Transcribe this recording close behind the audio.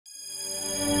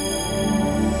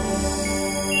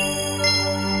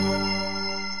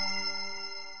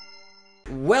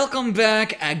Welcome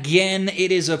back again. It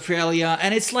is Aprilia,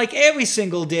 and it's like every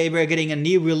single day we're getting a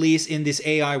new release in this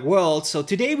AI world. So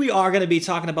today we are going to be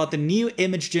talking about the new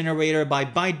image generator by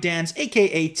ByteDance,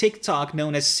 aka TikTok,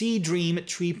 known as Seedream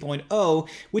 3.0,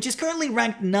 which is currently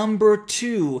ranked number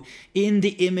 2 in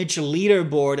the image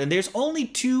leaderboard, and there's only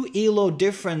 2 ELO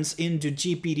difference into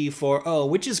GPT-4o,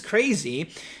 which is crazy.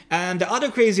 And the other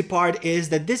crazy part is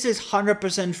that this is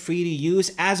 100% free to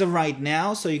use as of right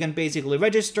now, so you can basically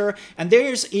register, and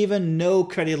there's even no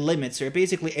credit limit, so you're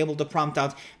basically able to prompt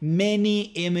out many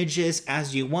images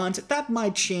as you want. That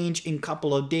might change in a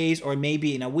couple of days or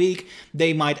maybe in a week.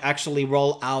 They might actually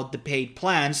roll out the paid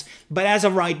plans, but as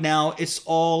of right now, it's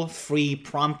all free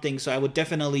prompting, so I would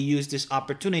definitely use this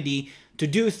opportunity to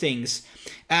do things.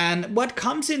 And what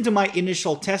comes into my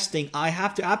initial testing, I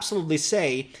have to absolutely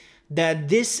say that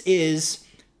this is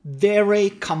very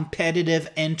competitive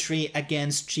entry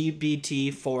against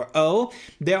GPT-4o.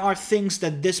 There are things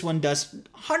that this one does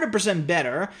 100%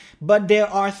 better, but there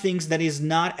are things that is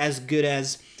not as good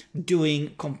as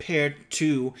doing compared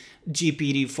to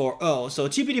GPT-4o. So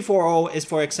GPT-4o is,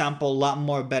 for example, a lot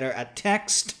more better at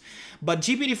text. But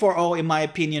GPT-4o, in my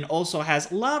opinion, also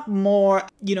has a lot more,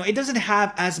 it doesn't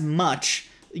have as much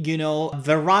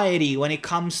variety when it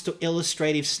comes to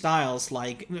illustrative styles.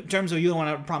 Like in terms of you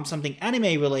want to prompt something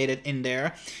anime related in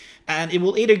there, and it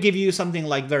will either give you something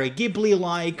like very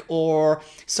Ghibli-like or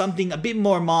something a bit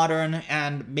more modern,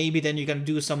 and maybe then you can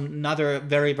do some another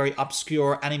very, very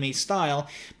obscure anime style,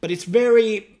 but it's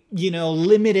very,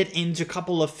 limited into a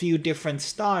couple of few different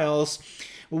styles.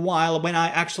 While when I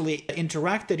actually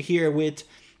interacted here with,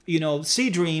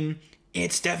 Seedream,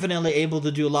 it's definitely able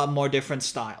to do a lot more different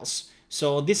styles.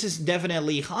 So this is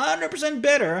definitely 100%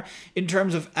 better in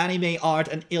terms of anime art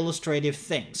and illustrative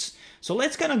things. So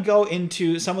let's kind of go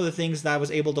into some of the things that I was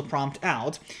able to prompt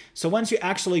out. So once you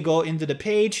actually go into the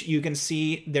page, you can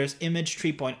see there's image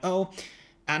 3.0.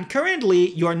 And currently,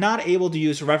 you're not able to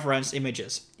use reference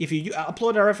images. If you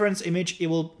upload a reference image, it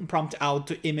will prompt out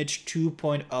to image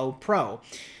 2.0 Pro.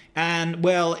 And,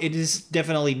 well, it is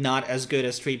definitely not as good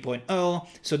as 3.0,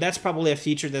 so that's probably a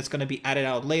feature that's going to be added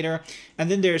out later. And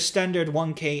then there's standard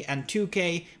 1K and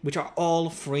 2K, which are all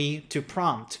free to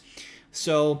prompt.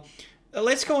 So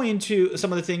let's go into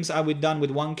some of the things I've done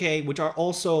with 1K, which are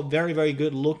also very, very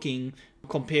good looking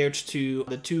compared to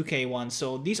the 2K ones.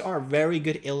 So these are very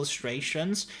good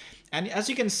illustrations. And as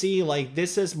you can see, like,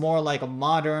 this is more like a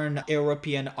modern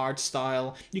European art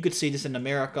style. You could see this in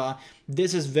America.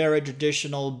 This is very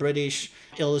traditional British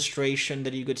illustration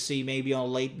that you could see maybe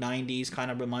on late 90s. Kind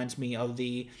of reminds me of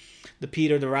the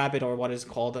Peter the Rabbit, or what is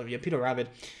called, Peter Rabbit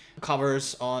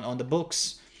covers on the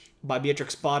books by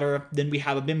Beatrix Potter. Then we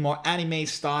have a bit more anime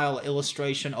style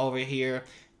illustration over here.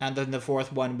 And then the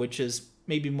fourth one, which is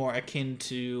maybe more akin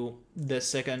to the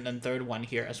second and third one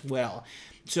here as well.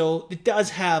 So it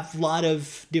does have a lot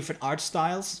of different art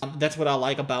styles. That's what I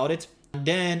like about it. And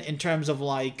then in terms of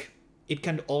like, it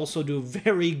can also do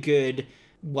very good.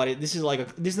 This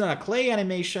is not a clay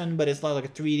animation, but it's like a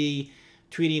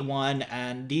 3D one,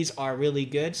 and these are really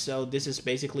good. So this is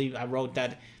basically, I wrote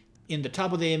that in the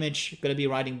top of the image, gonna be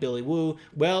writing Billy Woo.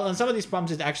 Well, on some of these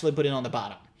prompts, it's actually put it on the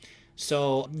bottom.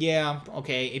 So yeah,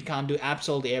 okay, it can't do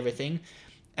absolutely everything.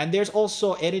 And there's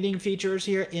also editing features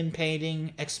here: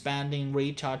 inpainting, expanding,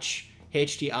 retouch,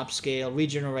 HD upscale,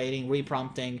 regenerating,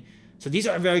 reprompting. So these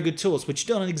are very good tools, which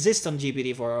don't exist on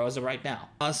GPT-4o as of right now.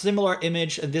 A similar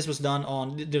image, this was done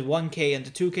on the 1K and the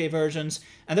 2K versions.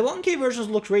 And the 1K versions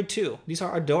look great too. These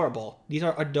are adorable. These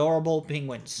are adorable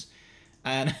penguins.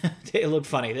 And they look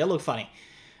funny. They look funny.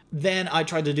 Then I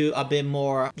tried to do a bit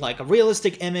more like a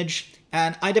realistic image,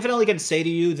 and I definitely can say to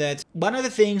you that one of the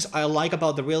things I like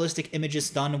about the realistic images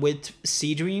done with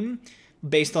Seedream,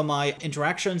 based on my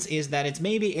interactions, is that it's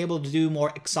maybe able to do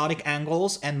more exotic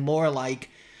angles and more like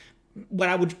what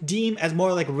I would deem as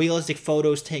more like realistic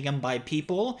photos taken by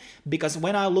people. Because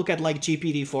when I look at like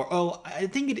GPT-4o, I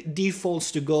think it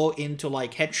defaults to go into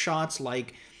like headshots,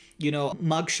 like,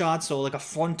 mug shots, so like a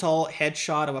frontal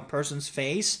headshot of a person's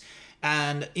face.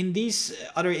 And in these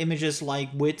other images, like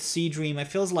with Seedream, it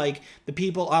feels like the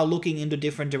people are looking into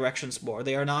different directions more.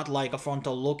 They are not like a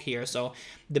frontal look here. So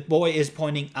the boy is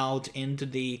pointing out into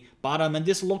the bottom, and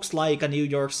this looks like a New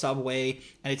York subway,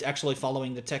 and it's actually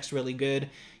following the text really good.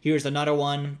 Here's another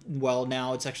one. Well,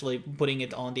 now it's actually putting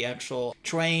it on the actual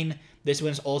train. This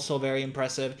one's also very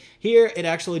impressive. Here, it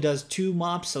actually does 2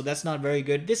 mops, so that's not very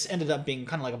good. This ended up being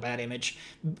kind of like a bad image.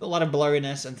 A lot of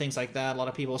blurriness and things like that.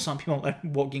 Some people are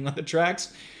walking on the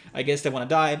tracks. I guess they want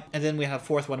to die. And then we have a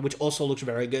fourth one, which also looks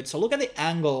very good. So look at the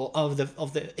angle of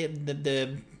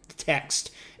the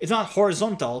text. It's not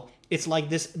horizontal. It's like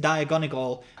this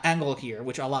diagonal angle here,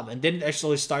 which I love. And then it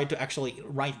actually started to actually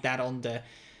write that on the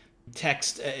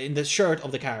text in the shirt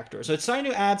of the character. So it's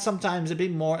starting to add sometimes a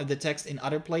bit more of the text in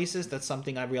other places. That's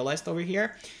something I realized over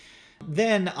here.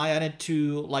 Then I added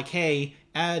to, like, hey,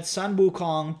 add Sun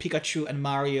Wukong, Pikachu, and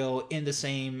Mario in the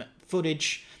same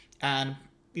footage, and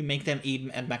we make them eat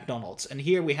at McDonald's. And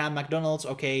here we have McDonald's.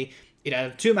 Okay, it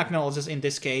added 2 McDonald's in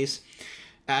this case.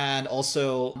 And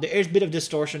also, there's a bit of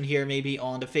distortion here, maybe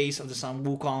on the face of the Sun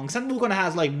Wukong. Sun Wukong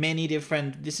has like many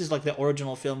different. This is like the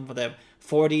original film for the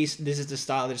 40s. This is the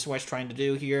style that Switch trying to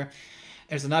do here.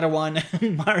 There's another one.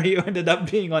 Mario ended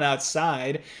up being on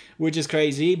outside, which is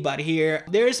crazy. But here,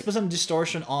 there's some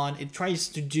distortion on. It tries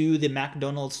to do the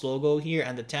McDonald's logo here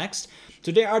and the text.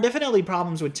 So there are definitely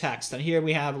problems with text. And here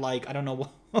we have like, I don't know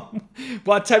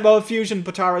what type of fusion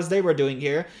Potaras they were doing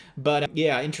here. But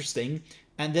yeah, interesting.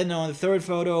 And then on the third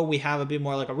photo, we have a bit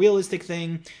more like a realistic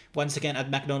thing, once again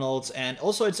at McDonald's. And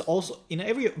also, it's also, in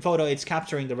every photo, it's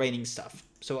capturing the raining stuff.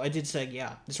 So I did say,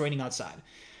 yeah, it's raining outside.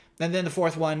 And then the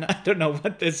fourth one, I don't know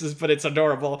what this is, but it's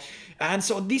adorable. And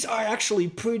so these are actually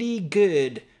pretty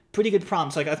good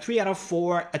prompts. Like a 3 out of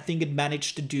 4, I think it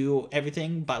managed to do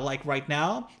everything. But like right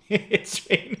now, it's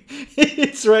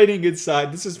raining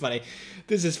inside. This is funny.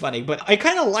 This is funny, but I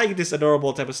kind of like this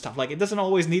adorable type of stuff. Like, it doesn't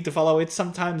always need to follow it.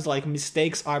 Sometimes, like,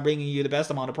 mistakes are bringing you the best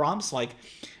amount of prompts. Like,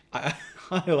 I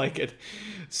like it.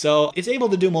 So, it's able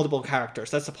to do multiple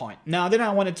characters. That's the point. Now, then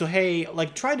I wanted to, hey,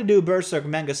 like, try to do Berserk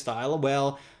manga style.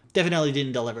 Well, definitely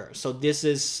didn't deliver. So, this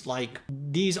is, like,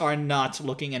 these are not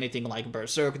looking anything like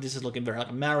Berserk. This is looking very like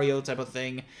a Mario type of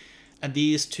thing. And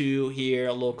these two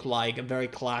here look like a very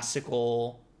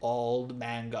classical old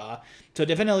manga, so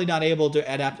definitely not able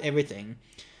to adapt everything.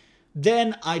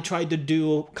 Then I tried to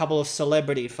do a couple of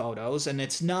celebrity photos, and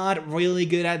it's not really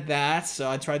good at that, so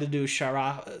I tried to do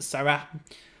Sarah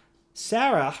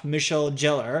Michelle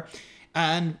Gellar,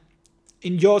 and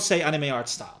in Yosei anime art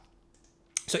style.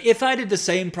 So if I did the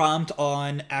same prompt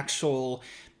on actual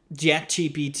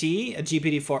GPT, a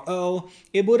GPT-4o,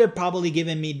 it would have probably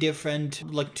given me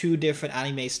different, like 2 different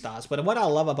anime styles. But what I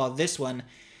love about this one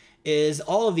is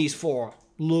all of these 4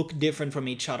 look different from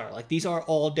each other. Like, these are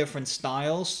all different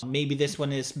styles. Maybe this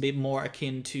one is a bit more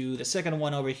akin to the second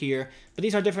one over here, but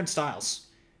these are different styles.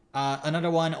 Another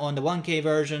one on the 1K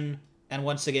version, and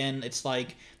once again, it's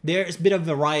like there's a bit of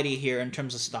variety here in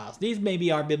terms of styles. These maybe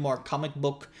are a bit more comic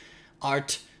book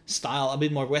art style, a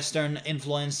bit more Western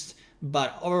influenced,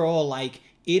 but overall, like,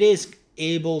 it is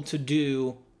able to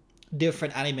do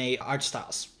different anime art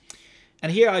styles.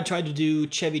 And here I tried to do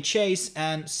Chevy Chase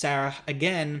and Sarah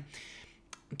again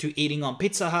to eating on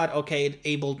Pizza Hut. Okay,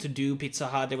 able to do Pizza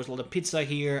Hut. There was a lot of pizza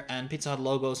here, and Pizza Hut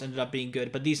logos ended up being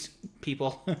good. But these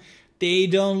people, they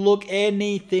don't look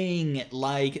anything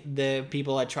like the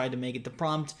people I tried to make it the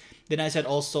prompt. Then I said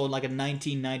also like a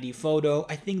 1990 photo.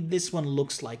 I think this one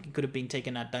looks like it could have been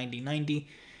taken at 1990.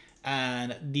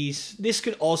 And this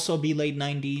could also be late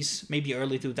 90s, maybe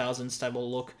early 2000s type of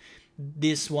look.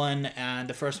 This one and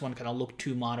the first one kind of look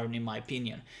too modern in my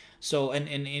opinion. So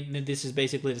and this is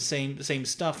basically the same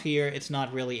stuff here. It's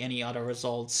not really any other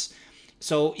results.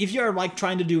 So if you're like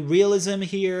trying to do realism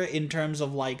here in terms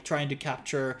of like trying to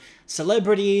capture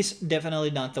celebrities, definitely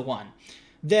not the one.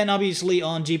 Then obviously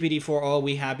on GPT-4o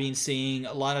we have been seeing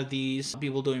a lot of these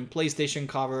people doing PlayStation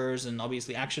covers and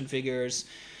obviously action figures.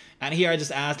 And here I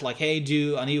just asked like, hey,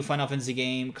 do a new Final Fantasy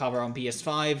game cover on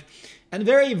PS5. And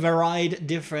very varied,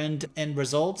 different end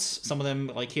results. Some of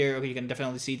them, like here, you can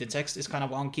definitely see the text is kind of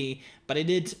wonky, but it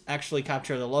did actually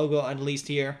capture the logo, at least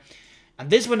here. And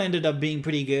this one ended up being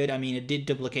pretty good. I mean, it did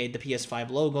duplicate the PS5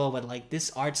 logo, but like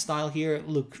this art style here,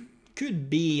 could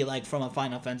be like from a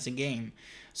Final Fantasy game.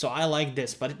 So I like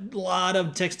this, but a lot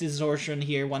of text distortion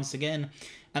here once again.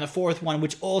 And a fourth one,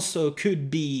 which also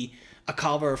could be a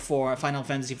cover for Final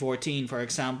Fantasy 14, for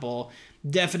example,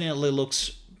 definitely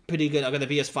looks pretty good. Okay, the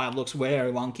PS5 looks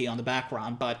very wonky on the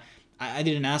background, but I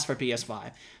didn't ask for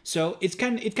PS5. So it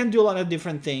can do a lot of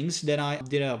different things. Then I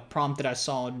did a prompt that I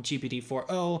saw in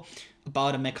GPT-4o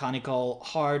about a mechanical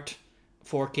heart,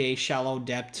 4K shallow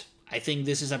depth. I think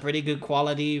this is a pretty good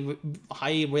quality,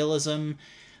 high realism.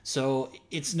 So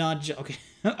it's not okay.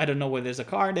 I don't know where there's a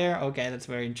car there. Okay, that's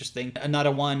very interesting.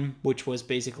 Another one, which was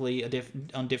basically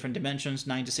on different dimensions,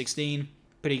 9 to 16.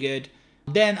 Pretty good.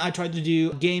 Then I tried to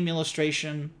do game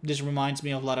illustration. This reminds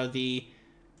me of a lot of the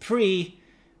pre-AI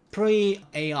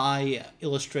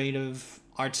illustrative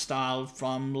art style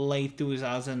from late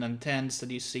 2010s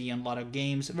that you see in a lot of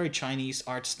games. A very Chinese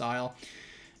art style.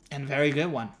 And very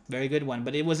good one.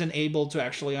 But it wasn't able to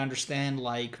actually understand,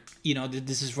 like, you know,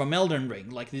 this is from Elden Ring.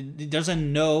 Like, it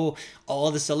doesn't know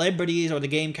all the celebrities or the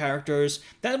game characters.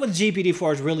 That's what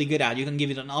GPT-4 is really good at. You can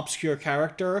give it an obscure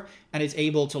character, and it's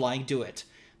able to, like, do it.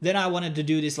 Then I wanted to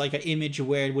do this, like, an image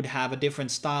where it would have a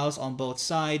different styles on both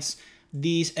sides.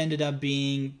 These ended up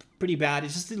being pretty bad. It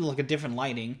just did like a different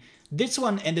lighting. This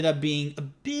one ended up being a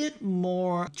bit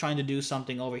more trying to do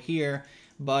something over here,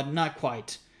 but not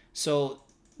quite. So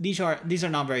these are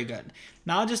not very good.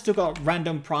 Now I just took a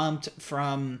random prompt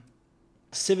from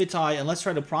Civitai and let's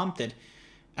try to prompt it.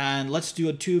 And let's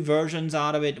do two versions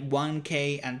out of it,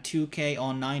 1K and 2K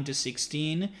on 9 to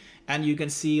 16. And you can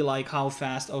see like how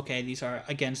fast, okay, these are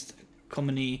against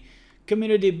community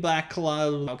black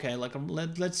cloud. Okay, like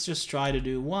let's just try to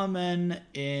do woman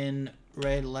in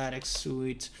red latex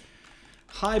suit,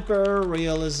 hyper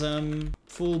realism,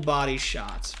 full body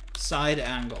shot, side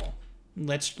angle.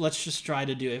 Let's just try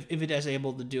to do it if it is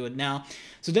able to do it now.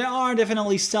 So there are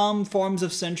definitely some forms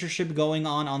of censorship going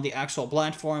on the actual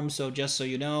platform, so just so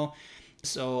you know.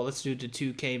 So let's do the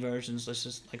 2K versions. Let's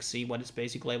just like see what it's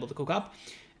basically able to cook up.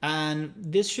 And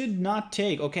this should not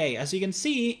take, okay, as you can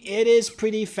see, it is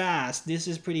pretty fast. This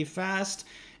is pretty fast.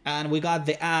 And we got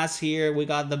the ass here, we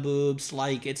got the boobs,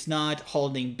 like it's not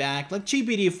holding back. Like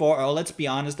GPT-4o, let's be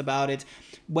honest about it.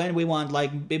 When we want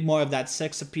like a bit more of that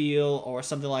sex appeal or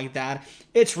something like that,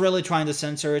 it's really trying to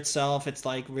censor itself. It's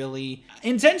like really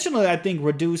intentionally, I think,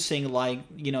 reducing like,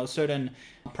 you know, certain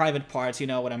private parts, you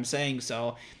know what I'm saying?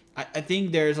 So I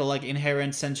think there's a like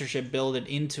inherent censorship built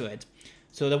into it.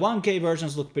 So the 1K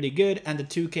versions look pretty good, and the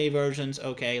 2K versions,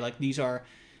 okay, like these are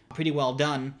pretty well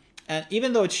done. And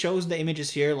even though it shows the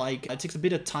images here, like it takes a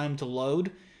bit of time to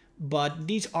load, but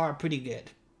these are pretty good.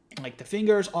 Like the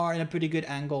fingers are in a pretty good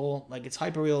angle, like it's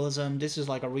hyperrealism. This is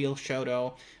like a real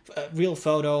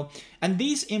photo, and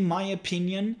these, in my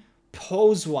opinion,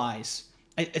 pose-wise,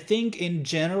 I think in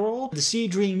general, the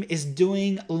Seedream is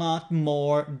doing a lot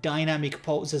more dynamic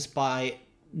poses by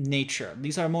nature.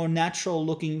 These are more natural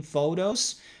looking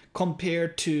photos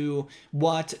compared to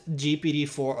what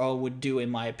GPT-4o would do, in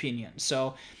my opinion.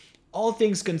 So all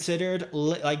things considered,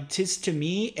 like this to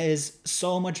me is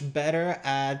so much better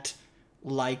at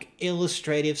like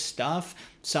illustrative stuff,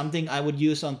 something I would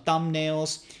use on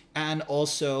thumbnails, and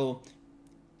also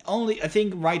only I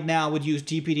think right now I would use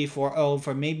GPT-4o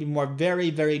for maybe more very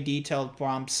detailed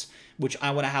prompts, which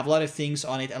I want to have a lot of things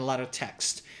on it and a lot of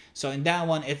text. So in that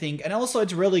one, I think, and also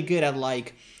it's really good at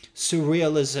like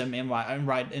surrealism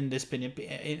in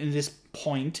this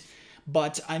point.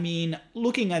 But I mean,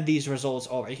 looking at these results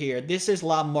over here, this is a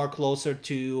lot more closer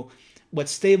to what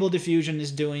Stable Diffusion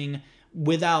is doing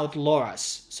without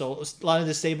LoRa's. So a lot of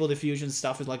the Stable Diffusion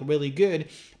stuff is like really good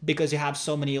because you have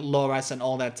so many LoRa's and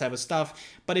all that type of stuff,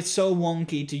 but it's so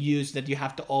wonky to use that you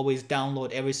have to always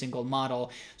download every single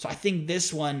model. So I think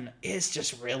this one is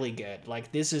just really good.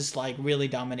 Like this is like really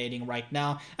dominating right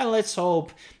now, and let's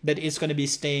hope that it's going to be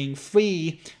staying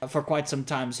free for quite some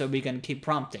time so we can keep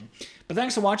prompting. But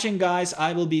thanks for watching, guys.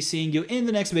 I will be seeing you in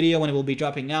the next video when it will be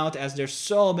dropping out, as there's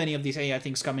so many of these AI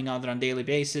things coming out on a daily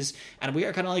basis, and we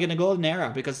are kind of like in a golden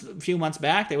era because a few months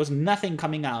back there was nothing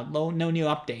coming out, no new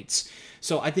updates.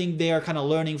 So I think they are kind of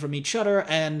learning from each other,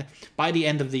 and by the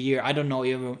end of the year, I don't know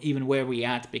even where we're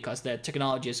at because the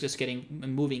technology is just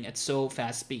moving at so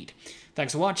fast speed.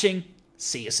 Thanks for watching.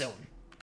 See you soon.